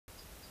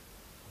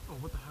Oh,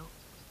 what the hell?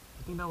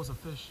 I think that was a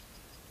fish.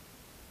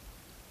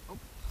 Oh,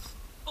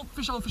 oh,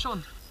 fish on, fish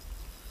on.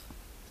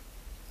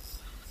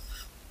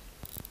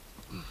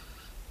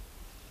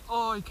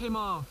 Oh, it came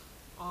off.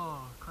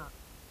 Oh, crap.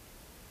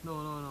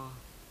 No, no, no.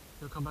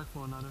 He'll come back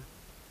for another.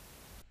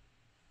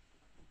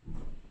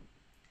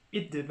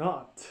 It did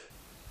not.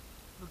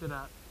 Look at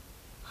that.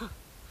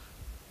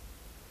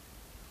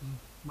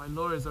 My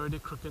lure is already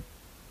crooked.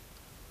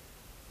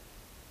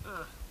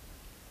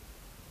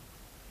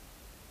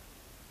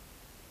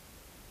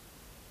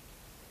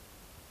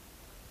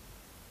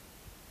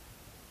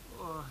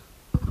 Oh,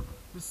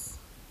 this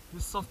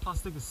soft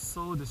plastic is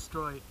so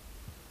destroyed,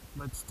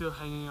 but still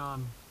hanging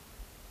on.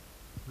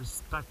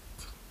 Respect.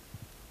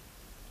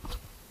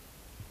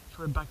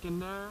 Throw it back in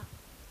there.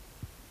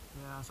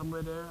 Yeah,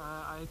 somewhere there,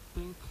 I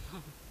think.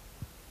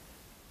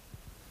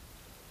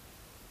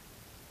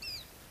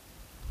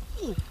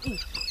 Oh, oh,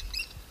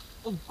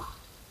 oh.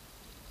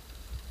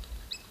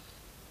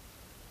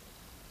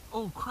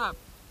 Oh crap!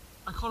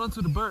 I caught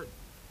onto the bird.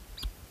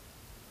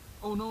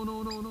 Oh no,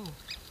 no, no, no.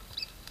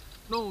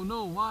 No,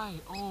 no, why?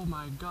 Oh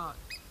my god.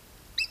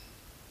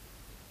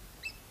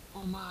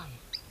 Oh my.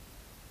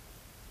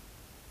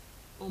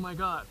 Oh my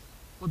god.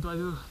 What do I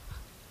do?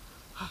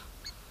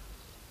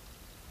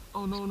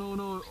 Oh no, no,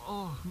 no.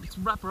 Oh, it's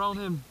wrapped around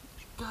him.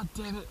 God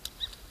damn it.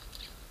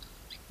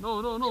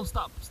 No, no, no,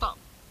 stop, stop.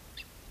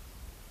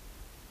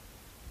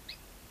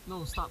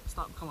 No, stop,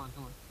 stop. Come on,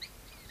 come on.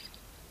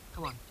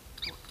 Come on.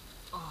 Come on.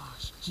 Oh,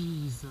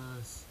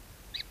 Jesus.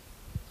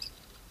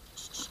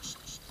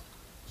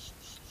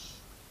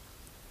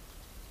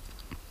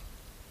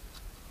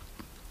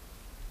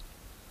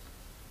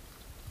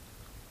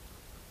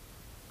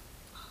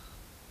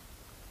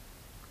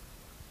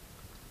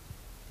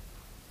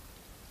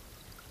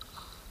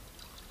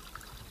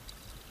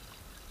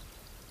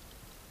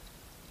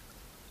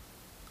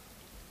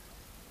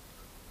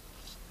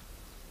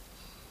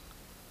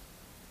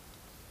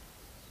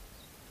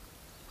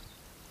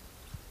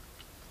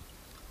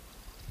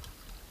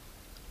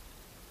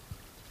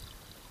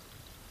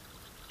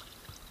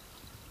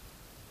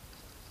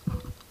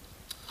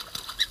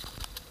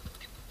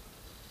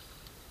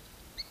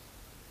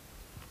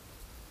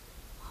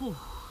 Whew,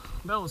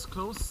 that was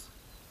close.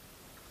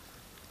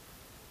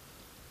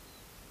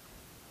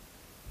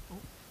 Oh,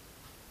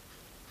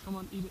 come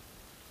on, eat it.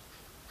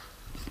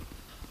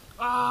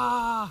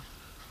 Ah,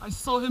 I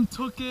saw him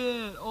took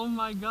it. Oh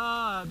my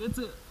god, it's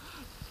it.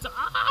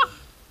 Ah!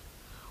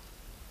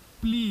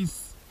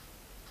 Please,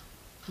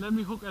 let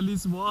me hook at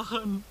least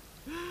one.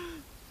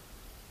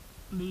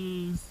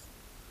 Please.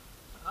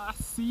 I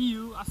see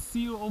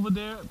you over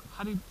there,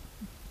 hiding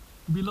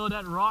below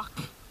that rock.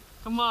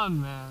 Come on,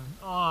 man.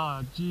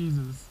 Oh,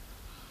 Jesus.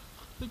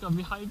 They got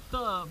me hyped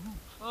up.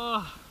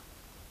 Oh.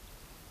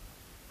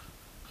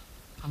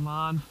 Come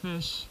on,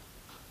 fish.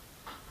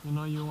 You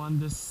know you want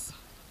this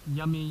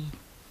yummy,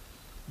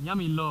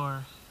 yummy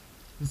lure.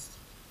 This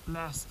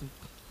plastic.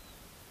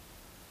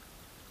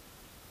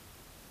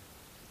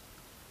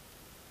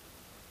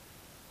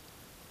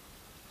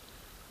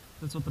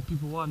 That's what the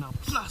people want now.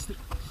 Plastic.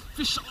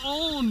 Fish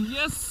on!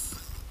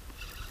 Yes!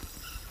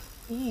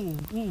 Ooh,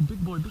 ooh, big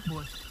boy, big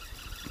boy.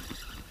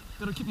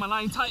 Gotta keep my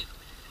line tight.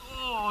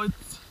 Oh,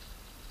 it's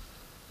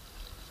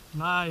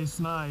nice,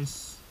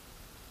 nice.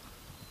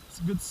 It's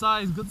good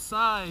size, good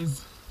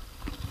size.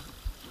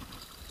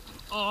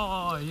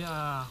 Oh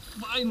yeah,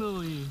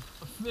 finally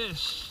a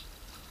fish.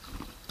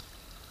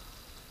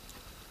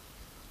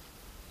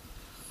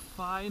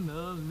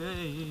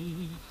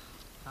 Finally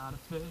got a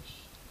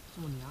fish.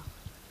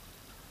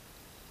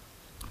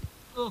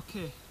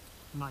 Okay,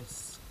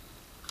 nice.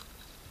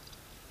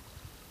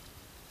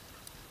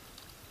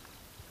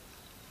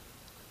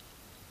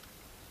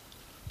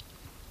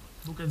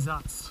 Look at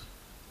that.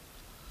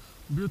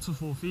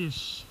 Beautiful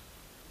fish.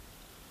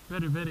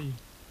 Very, very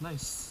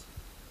nice.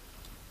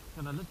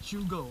 And I let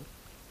you go.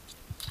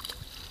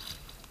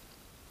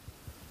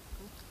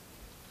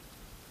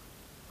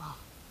 Ah,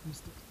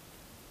 missed it.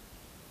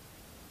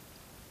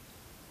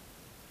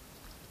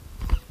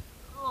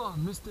 Oh,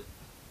 missed it.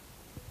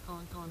 Come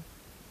on, come on.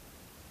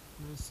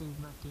 Let me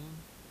sink back in.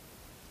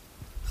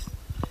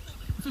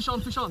 Fish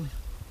on, fish on.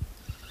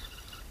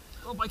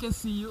 Oh, I can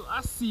see you.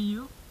 I see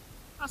you.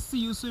 I see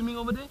you swimming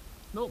over there.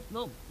 Nope,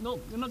 nope,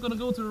 nope. You're not gonna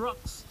go to the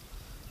rocks.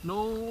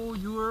 No,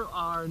 you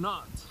are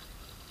not.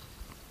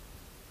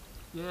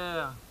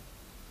 Yeah.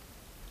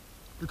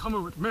 You're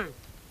coming with me.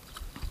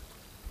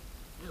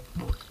 Yeah,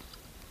 boy.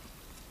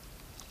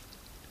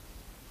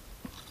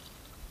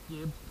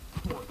 Yeah,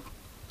 boy.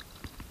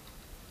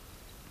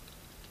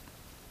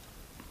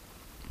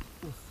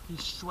 Oof, he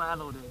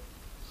swallowed it.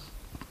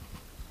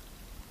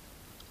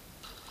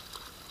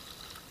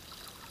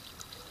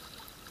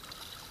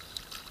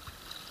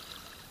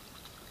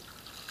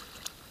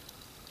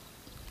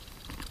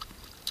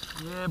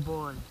 Yeah,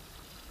 boy.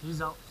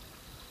 He's out.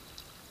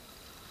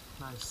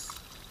 Nice.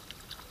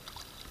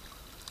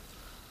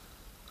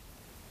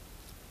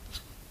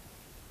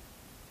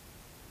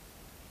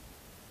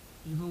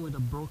 Even with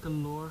a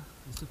broken lure,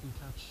 I still can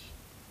catch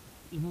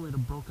even with a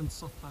broken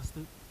soft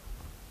plastic,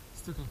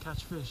 still can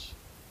catch fish.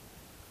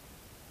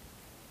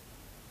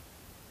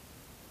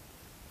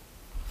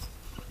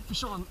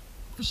 Fish on!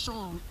 Fish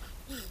on!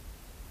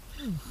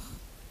 Ooh,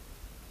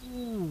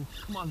 ooh,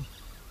 come on.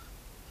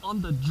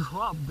 On the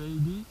drop,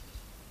 baby.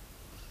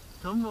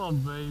 Come on,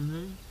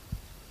 baby.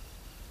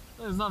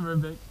 It's not very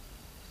big.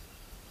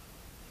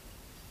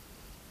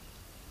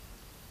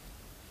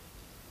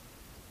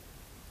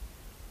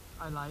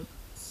 I lied.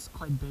 It's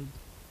quite big.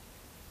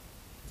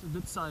 It's a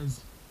good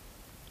size.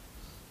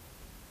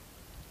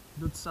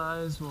 Good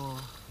size for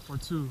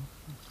two.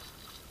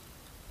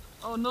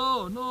 Oh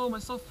no, no, my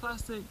soft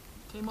plastic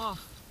came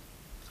off.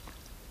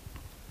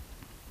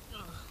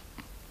 Ugh.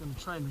 Gonna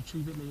try and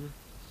retrieve it later.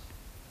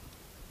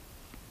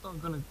 Oh, I'm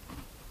gonna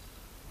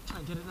try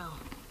and get it now.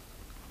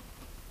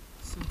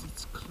 Since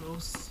it's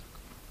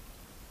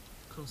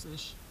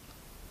close-ish.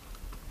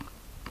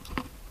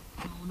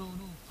 No, no,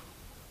 no.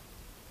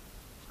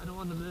 I don't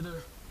want to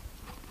litter.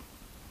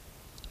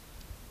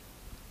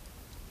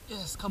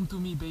 Yes, come to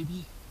me,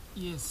 baby.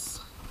 Yes,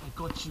 I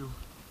got you.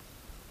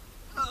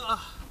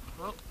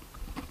 Well,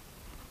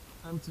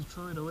 time to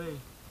throw it away.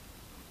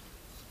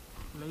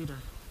 Later.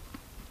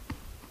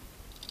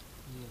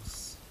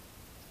 Yes.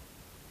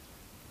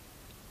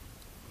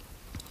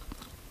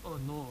 Oh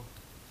no.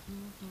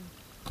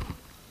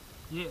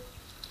 Yeah.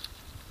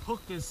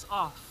 Hook is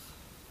off.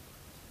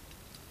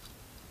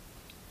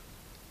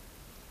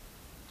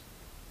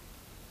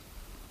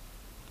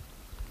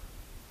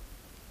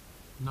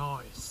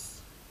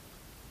 Nice.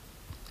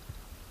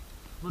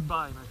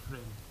 Goodbye, my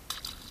friend.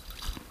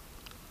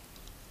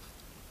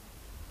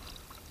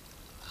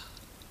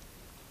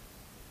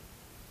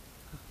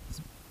 It's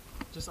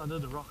just under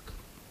the rock.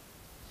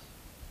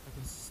 I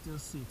can still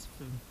see its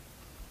fin.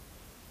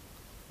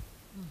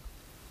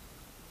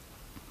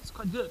 It's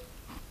quite good.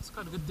 It's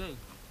quite a good day.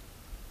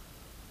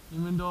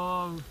 Even though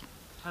I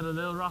had a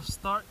little rough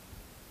start.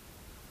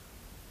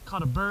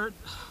 Caught a bird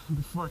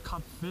before I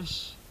caught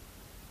fish.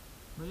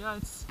 But yeah,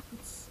 it's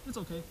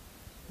okay.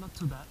 Not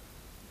too bad.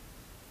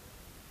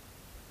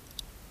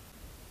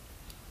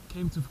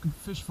 Came to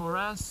fish for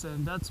us,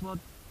 and that's what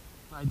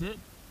I did.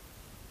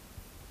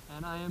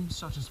 And I am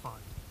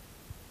satisfied.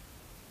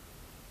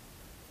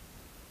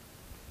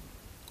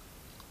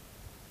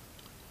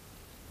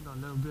 Got a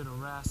little bit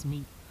of wrasse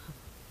meat.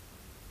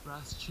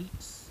 Wrasse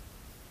cheeks.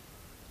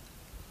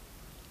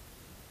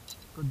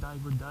 Good day,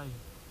 good day.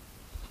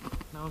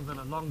 Now I'm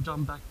gonna long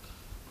jump back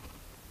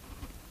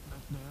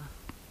there.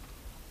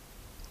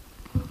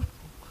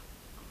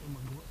 Oh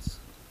my gods.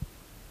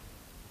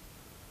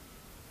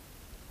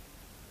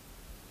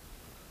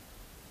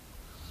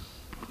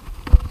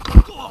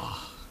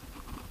 Oh.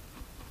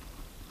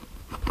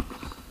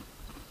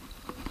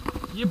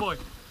 Yeah, boy.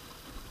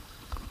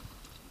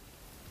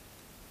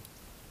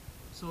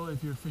 So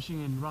if you're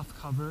fishing in rough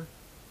cover,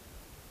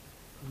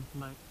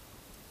 like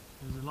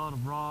there's a lot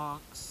of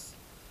rocks,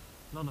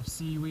 a lot of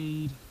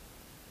seaweed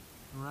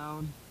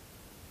around,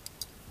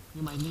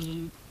 you might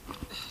need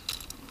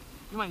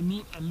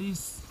at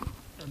least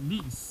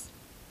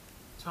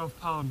 12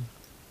 pound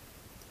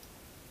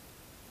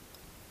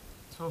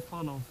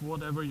of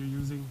whatever you're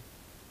using.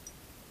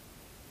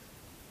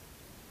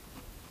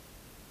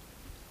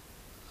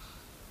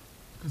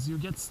 Because you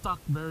get stuck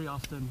very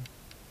often.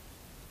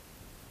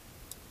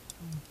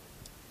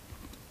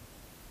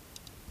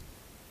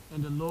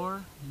 And the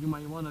lure, you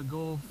might want to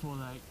go for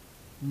like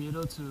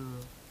middle to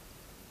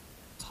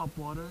top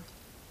water,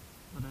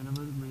 but I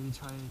never really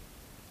tried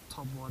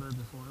top water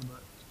before.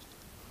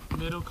 But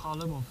middle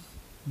column.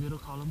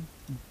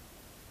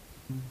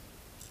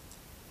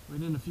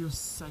 Within a few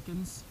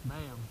seconds,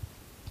 bam,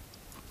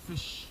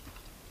 fish.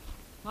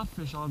 Not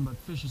fish on, but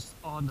fish is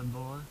on the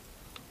lure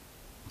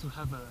to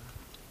have a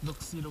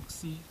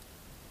look-see.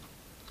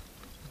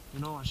 You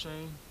know what I'm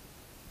saying?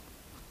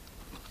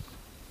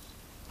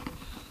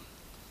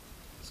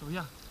 So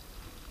yeah,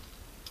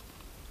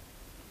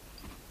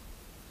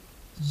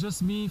 it's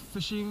just me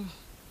fishing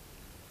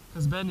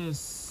because Ben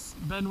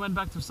went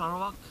back to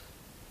Sarawak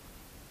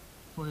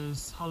for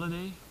his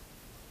holiday.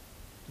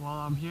 While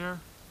I'm here,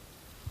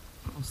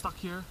 I'm stuck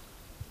here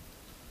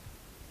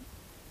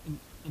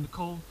in the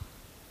cold.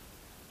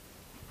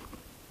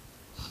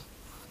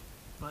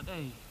 But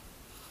hey,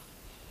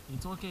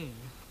 it's okay.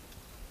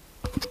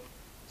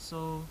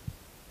 So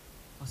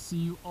I'll see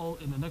you all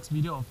in the next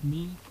video of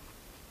me,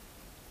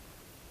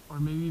 or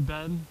maybe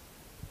Ben.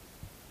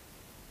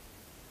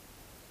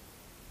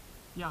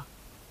 Yeah.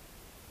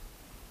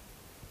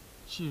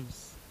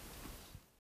 Cheers.